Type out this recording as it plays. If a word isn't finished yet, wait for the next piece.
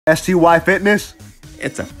STY Fitness.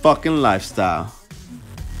 It's a fucking lifestyle.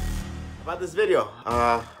 About this video,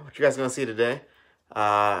 what you guys gonna see today?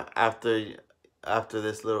 After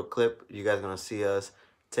this little clip, you guys gonna see us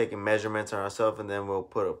taking measurements on ourselves, and then we'll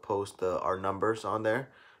post our numbers on there.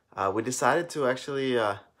 We decided to actually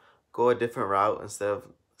go a different route instead of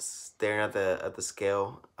staring at the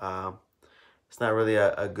scale. It's not really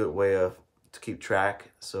a good way to keep track.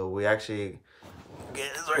 So we actually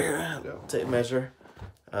get this right here. Tape measure.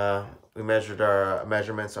 We measured our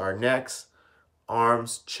measurements, our necks,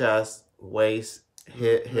 arms, chest, waist,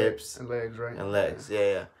 hips, and legs, right? And legs,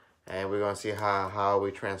 yeah. And we're gonna see how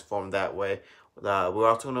we transform that way. We're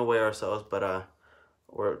also gonna weigh ourselves, but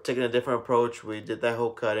we're taking a different approach. We did that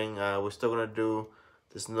whole cutting. We're still gonna do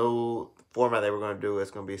this new format that we're gonna do.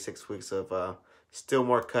 It's gonna be 6 weeks of still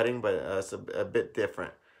more cutting, but it's a bit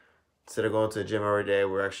different. Instead of going to the gym every day,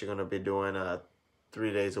 we're actually gonna be doing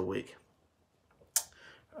 3 days a week.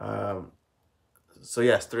 So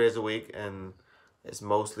yes, 3 days a week, and it's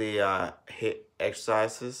mostly HIIT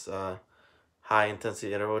exercises, high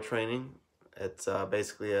intensity interval training. It's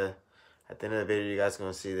basically at the end of the video, you guys are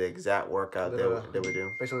gonna see the exact workout that we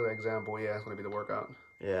do. Basically, the example, yeah, it's gonna be the workout.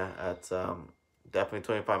 Yeah, it's definitely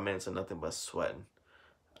 25 minutes of nothing but sweating.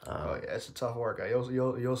 Oh yeah, it's a tough workout.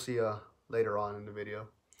 You'll see later on in the video.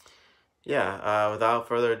 Yeah. Without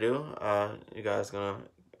further ado, you guys gonna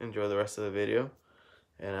enjoy the rest of the video,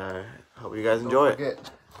 and I hope you guys enjoy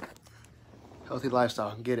it. Healthy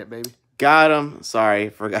lifestyle, get it, baby. Got him. Sorry,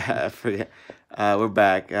 forgot. We're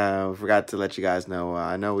back. Forgot to let you guys know.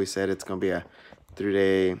 I know we said it's gonna be a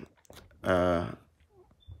 3-day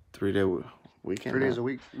weekend. 3 days a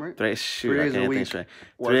week, right? 3 days a week.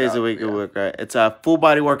 3 days a week. Right? It's a full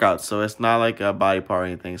body workout, so it's not like a body part or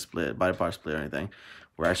anything body part split or anything.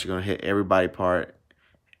 We're actually gonna hit every body part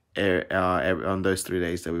on those 3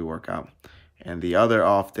 days that we work out, and the other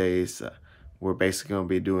off days, we're basically gonna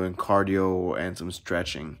be doing cardio and some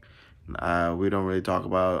stretching. We don't really talk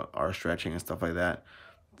about our stretching and stuff like that,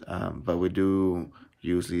 but we do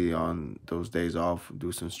usually on those days off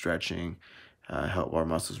do some stretching, help our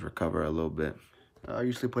muscles recover a little bit. I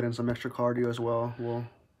usually put in some extra cardio as well.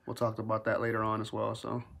 We'll talk about that later on as well.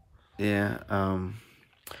 So yeah.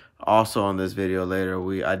 Also on this video later,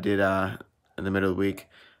 I did in the middle of the week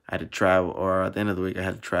I had to travel, or at the end of the week I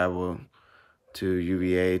had to travel to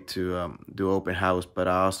UVA to do open house, but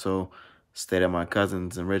I also stayed at my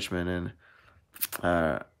cousin's in Richmond,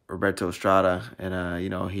 and Roberto Estrada, and you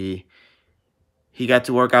know, he got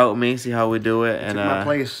to work out with me, see how we do it. And took my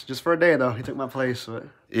place just for a day though. He took my place, but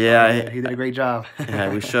yeah, he did a great job.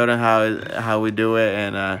 Yeah, we showed him how we do it,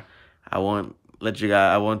 and I won't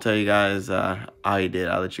tell you guys how he did.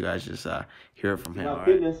 I'll let you guys just hear it from him. Now,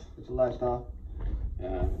 fitness, it's a lifestyle.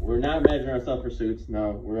 We're not measuring ourselves for suits.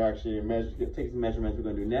 No, we're actually take some measurements. We're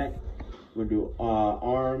gonna do neck. We're gonna do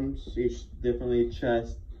arms, each differently,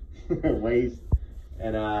 chest, waist,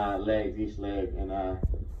 and legs, each leg, and a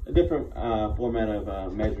different format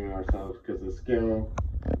of measuring ourselves, because the scale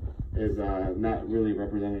is not really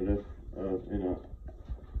representative of, you know,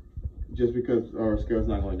 just because our scale's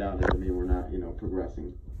not going down doesn't mean we're not, you know,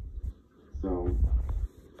 progressing. So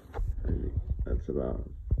that's about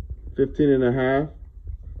 15.5.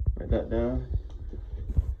 Write that down.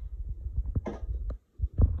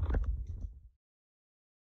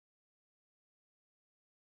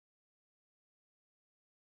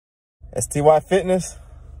 STY Fitness.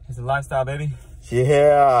 It's a lifestyle, baby.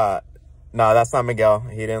 Yeah. No, that's not Miguel.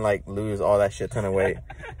 He didn't like lose all that shit ton of weight. You know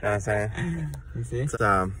what I'm saying? You see?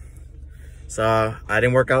 So I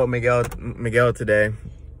didn't work out with Miguel today.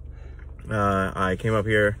 I came up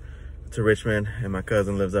here to Richmond, and my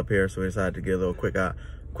cousin lives up here, so we decided to get a little quick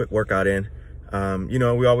workout in. You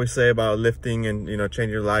know, we always say about lifting and, you know,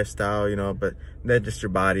 changing your lifestyle, you know, but not just your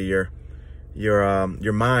body,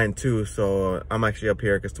 your mind too. So I'm actually up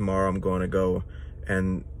here because tomorrow I'm going to go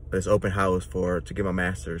and this open house to get my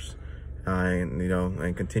master's, and, you know,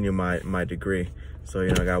 and continue my degree. So,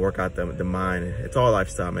 you know, I gotta work out the mind. It's all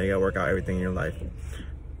lifestyle, man. You gotta work out everything in your life.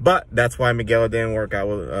 But that's why Miguel didn't work out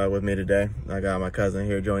with me today. I got my cousin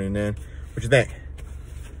here joining in. What you think?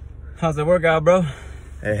 How's the workout, bro?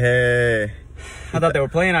 Hey. I thought they were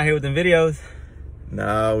playing out here with them videos.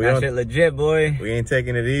 No, we that don't. Shit legit, boy. We ain't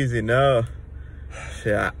taking it easy, no.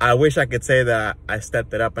 Shit, I wish I could say that I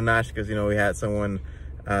stepped it up a notch, because, you know, we had someone,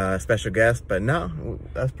 special guest, but no,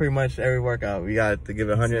 that's pretty much every workout. We got to give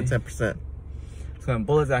it 110%. Some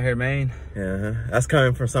bullets out here, man. Yeah, that's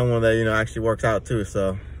coming from someone that, you know, actually works out too,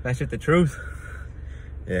 so. That shit the truth.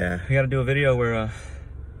 Yeah. We gotta do a video where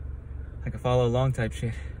I can follow along type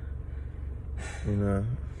shit. You know,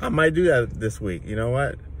 I might do that this week. You know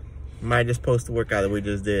what? might just post the workout that we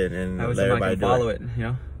just did and I wish let somebody everybody can do follow it. it, you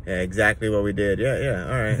know? Yeah, exactly what we did. Yeah,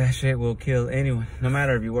 all right. That shit will kill anyone. No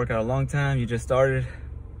matter if you work out a long time, you just started,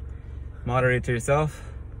 moderate to yourself,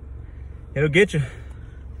 it'll get you.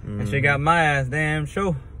 That shit got my ass damn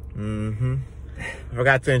show. I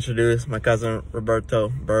forgot to introduce my cousin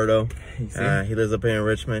Berto. He lives up here in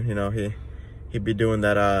Richmond. You know, he be doing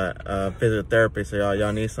that physiotherapy. So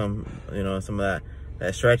y'all need some, you know, some of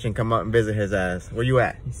that stretching. Come up and visit his ass. Where you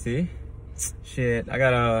at? You see? Shit, I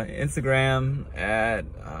got a Instagram at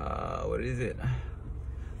what is it?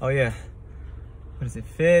 Oh yeah, what is it?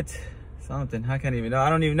 Fit something? I can't even know. I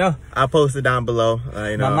don't even know. I'll post it down below.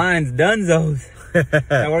 You know, my mind's dunzos.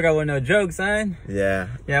 That workout with no joke, son. Yeah,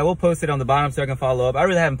 we'll post it on the bottom so I can follow up. I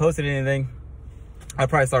really haven't posted anything. I'll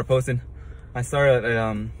probably start posting. I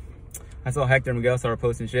started I saw Hector and Miguel started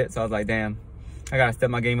posting shit, so I was like, damn, I gotta step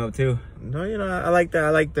my game up too. No, you know, I like that. I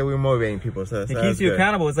like that we're motivating people. So it keeps you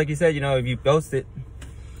accountable. It's like you said, you know, if you post it,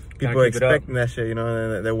 people are expecting that shit, you know,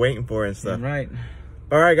 and they're waiting for it and stuff. Right.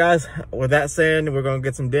 All right, guys. With that saying, we're gonna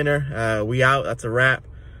get some dinner. We out. That's a wrap.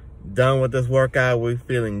 Done with this workout. We're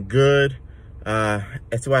feeling good.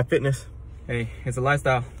 SCY Fitness. Hey, it's a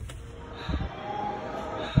lifestyle.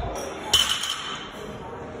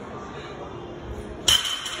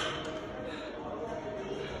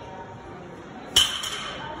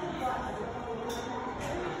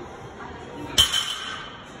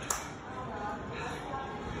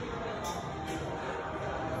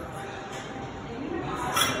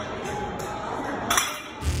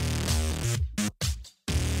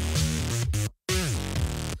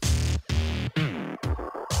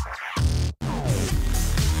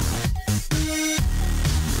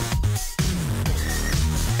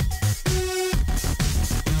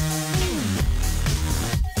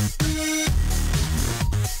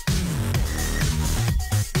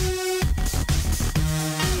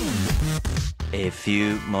 A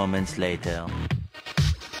few moments later.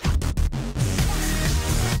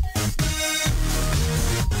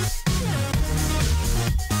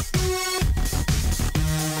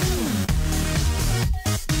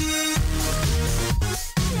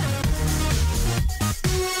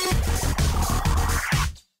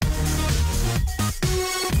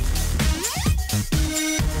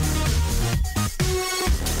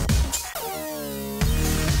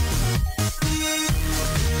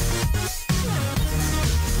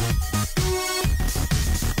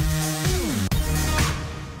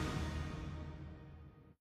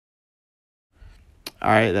 All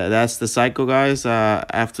right, that's the cycle, guys.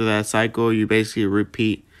 After that cycle, you basically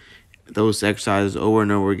repeat those exercises over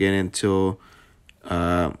and over again until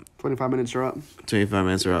 25 minutes are up. 25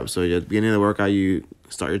 minutes are up. So at the beginning of the workout, you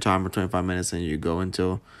start your timer 25 minutes and you go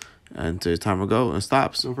until your timer go and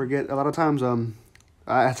stops. Don't forget, a lot of times,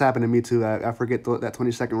 that's happened to me too. I forget that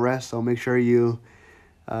 20-second rest. So make sure you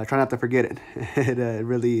try not to forget it. It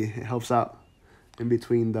really helps out in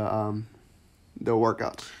between the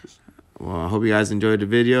workouts. Well, I hope you guys enjoyed the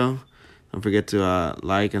video. Don't forget to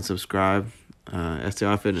like and subscribe.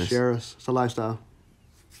 SCY Fitness. Share us. It's a lifestyle.